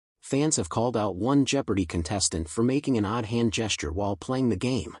fans have called out one Jeopardy contestant for making an odd hand gesture while playing the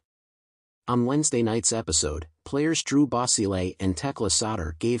game. On Wednesday night's episode, players Drew Basile and Tekla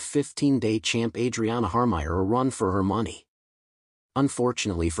Sauter gave 15-day champ Adriana Harmeyer a run for her money.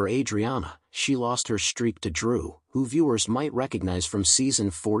 Unfortunately for Adriana, she lost her streak to Drew, who viewers might recognize from season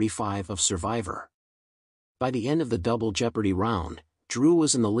 45 of Survivor. By the end of the Double Jeopardy round, Drew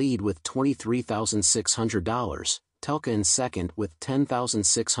was in the lead with $23,600, Telka in second with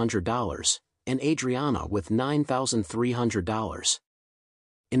 $10,600, and Adriana with $9,300.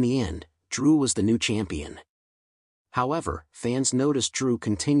 In the end, Drew was the new champion. However, fans noticed Drew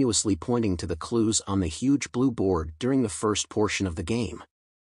continuously pointing to the clues on the huge blue board during the first portion of the game.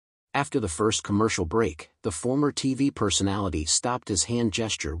 After the first commercial break, the former TV personality stopped his hand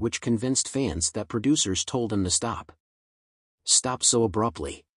gesture, which convinced fans that producers told him to stop. Stop so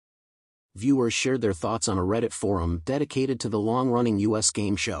abruptly. Viewers shared their thoughts on a Reddit forum dedicated to the long-running U.S.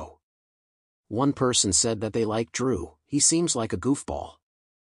 game show. One person said that they like Drew, he seems like a goofball.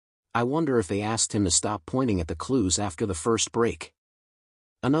 I wonder if they asked him to stop pointing at the clues after the first break.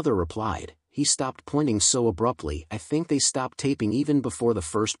 Another replied, he stopped pointing so abruptly, I think they stopped taping even before the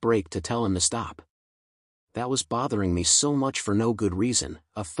first break to tell him to stop. That was bothering me so much for no good reason,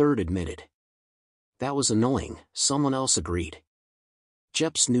 a third admitted. That was annoying, someone else agreed.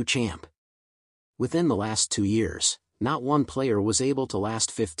 Jep's new champ. Within the last 2 years, not one player was able to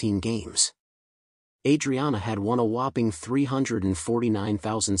last 15 games. Adriana had won a whopping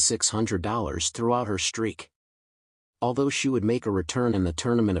 $349,600 throughout her streak. Although she would make a return in the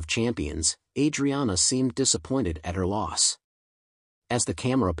Tournament of Champions, Adriana seemed disappointed at her loss. As the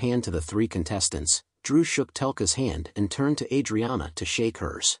camera panned to the 3 contestants, Drew shook Telka's hand and turned to Adriana to shake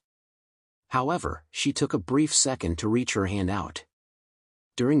hers. However, she took a brief second to reach her hand out.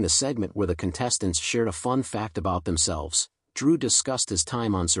 During the segment where the contestants shared a fun fact about themselves, Drew discussed his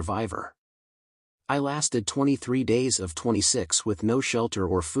time on Survivor. I lasted 23 days of 26 with no shelter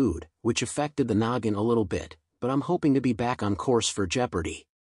or food, which affected the noggin a little bit, but I'm hoping to be back on course for Jeopardy.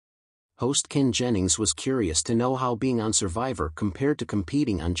 Host Jennings was curious to know how being on Survivor compared to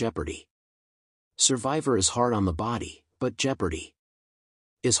competing on Jeopardy. Survivor is hard on the body, but Jeopardy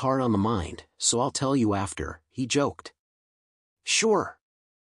is hard on the mind, so I'll tell you after, he joked. Sure.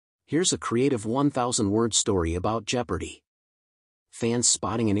 Here's a creative 1,000-word story about Jeopardy. Fans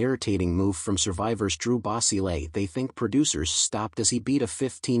spotting an irritating move from Survivor's Drew Basile, they think producers stopped as he beat a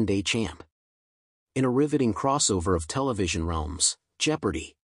 15-day champ. In a riveting crossover of television realms,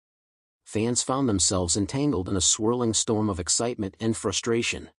 Jeopardy, fans found themselves entangled in a swirling storm of excitement and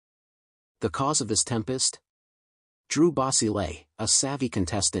frustration. The cause of this tempest? Drew Basile, a savvy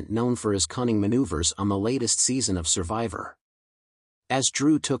contestant known for his cunning maneuvers on the latest season of Survivor. As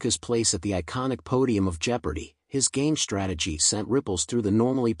Drew took his place at the iconic podium of Jeopardy, his game strategy sent ripples through the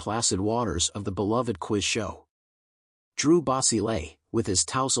normally placid waters of the beloved quiz show. Drew Basile, with his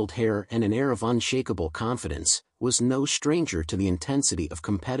tousled hair and an air of unshakable confidence, was no stranger to the intensity of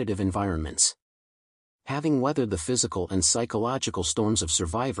competitive environments. Having weathered the physical and psychological storms of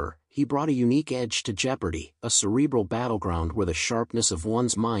Survivor, he brought a unique edge to Jeopardy, a cerebral battleground where the sharpness of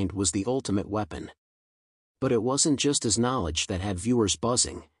one's mind was the ultimate weapon. But it wasn't just his knowledge that had viewers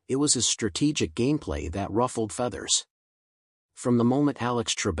buzzing, it was his strategic gameplay that ruffled feathers. From the moment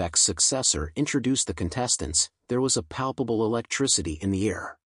Alex Trebek's successor introduced the contestants, there was a palpable electricity in the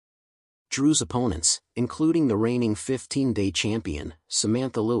air. Drew's opponents, including the reigning 15-day champion,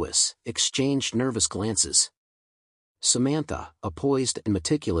 Samantha Lewis, exchanged nervous glances. Samantha, a poised and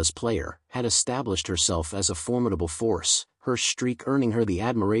meticulous player, had established herself as a formidable force, her streak earning her the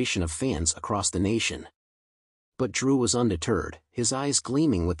admiration of fans across the nation. But Drew was undeterred, his eyes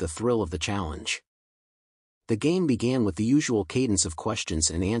gleaming with the thrill of the challenge. The game began with the usual cadence of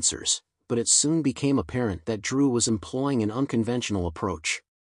questions and answers, but it soon became apparent that Drew was employing an unconventional approach.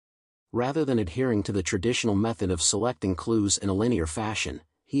 Rather than adhering to the traditional method of selecting clues in a linear fashion,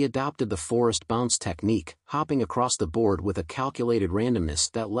 he adopted the forest bounce technique, hopping across the board with a calculated randomness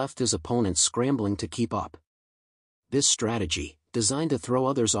that left his opponents scrambling to keep up. This strategy, designed to throw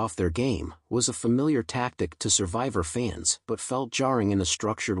others off their game, was a familiar tactic to Survivor fans but felt jarring in the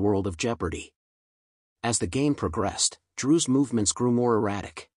structured world of Jeopardy. As the game progressed, Drew's movements grew more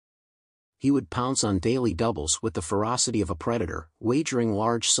erratic. He would pounce on daily doubles with the ferocity of a predator, wagering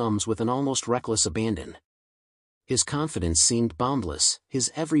large sums with an almost reckless abandon. His confidence seemed boundless,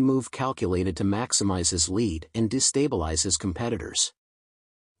 his every move calculated to maximize his lead and destabilize his competitors.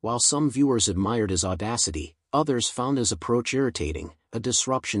 While some viewers admired his audacity, others found his approach irritating, a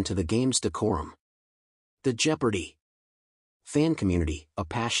disruption to the game's decorum. The Jeopardy fan community, a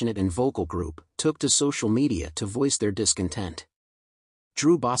passionate and vocal group, took to social media to voice their discontent.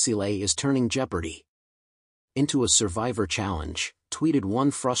 Drew Basile is turning Jeopardy into a survivor challenge, tweeted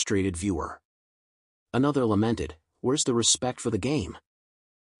one frustrated viewer. Another lamented, "Where's the respect for the game?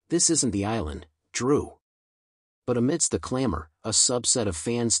 This isn't the island, Drew." But amidst the clamor, a subset of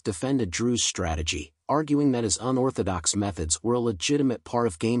fans defended Drew's strategy, arguing that his unorthodox methods were a legitimate part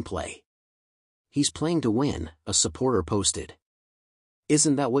of gameplay. "He's playing to win," a supporter posted.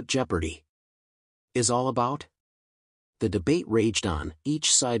 "Isn't that what Jeopardy is all about?" The debate raged on,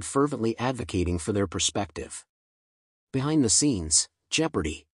 each side fervently advocating for their perspective. Behind the scenes,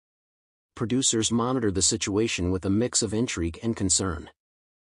 Jeopardy producers monitored the situation with a mix of intrigue and concern.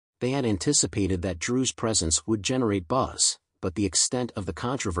 They had anticipated that Drew's presence would generate buzz, but the extent of the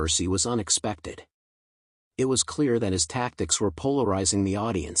controversy was unexpected. It was clear that his tactics were polarizing the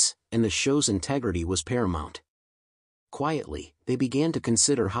audience, and the show's integrity was paramount. Quietly, they began to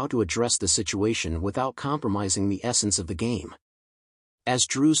consider how to address the situation without compromising the essence of the game. As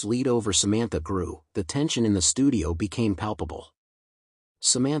Drew's lead over Samantha grew, the tension in the studio became palpable.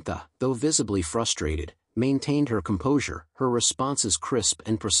 Samantha, though visibly frustrated, maintained her composure, her responses crisp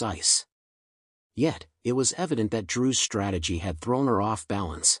and precise. Yet, it was evident that Drew's strategy had thrown her off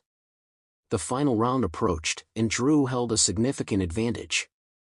balance. The final round approached, and Drew held a significant advantage.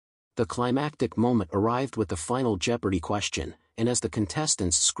 The climactic moment arrived with the final Jeopardy question, and as the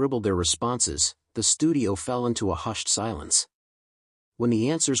contestants scribbled their responses, the studio fell into a hushed silence. When the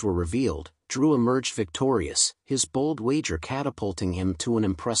answers were revealed, Drew emerged victorious, his bold wager catapulting him to an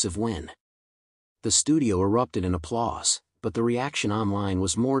impressive win. The studio erupted in applause, but the reaction online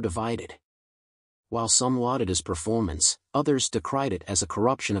was more divided. While some lauded his performance, others decried it as a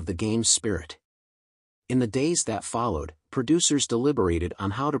corruption of the game's spirit. In the days that followed, producers deliberated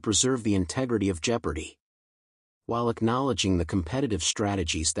on how to preserve the integrity of Jeopardy, while acknowledging the competitive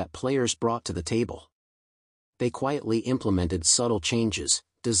strategies that players brought to the table. They quietly implemented subtle changes,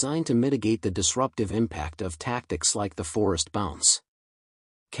 designed to mitigate the disruptive impact of tactics like the forced bounce.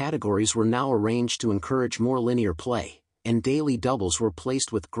 Categories were now arranged to encourage more linear play, and daily doubles were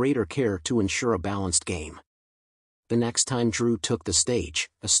placed with greater care to ensure a balanced game. The next time Drew took the stage,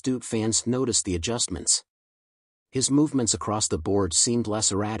 astute fans noticed the adjustments. His movements across the board seemed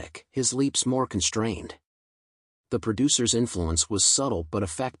less erratic, his leaps more constrained. The producer's influence was subtle but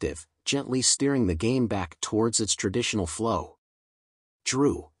effective, gently steering the game back towards its traditional flow.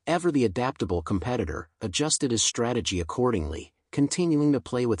 Drew, ever the adaptable competitor, adjusted his strategy accordingly, continuing to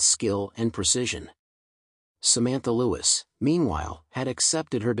play with skill and precision. Samantha Lewis, meanwhile, had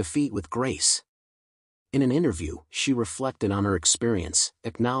accepted her defeat with grace. In an interview, she reflected on her experience,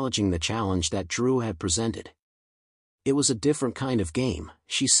 acknowledging the challenge that Drew had presented. "It was a different kind of game,"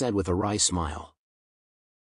 she said with a wry smile.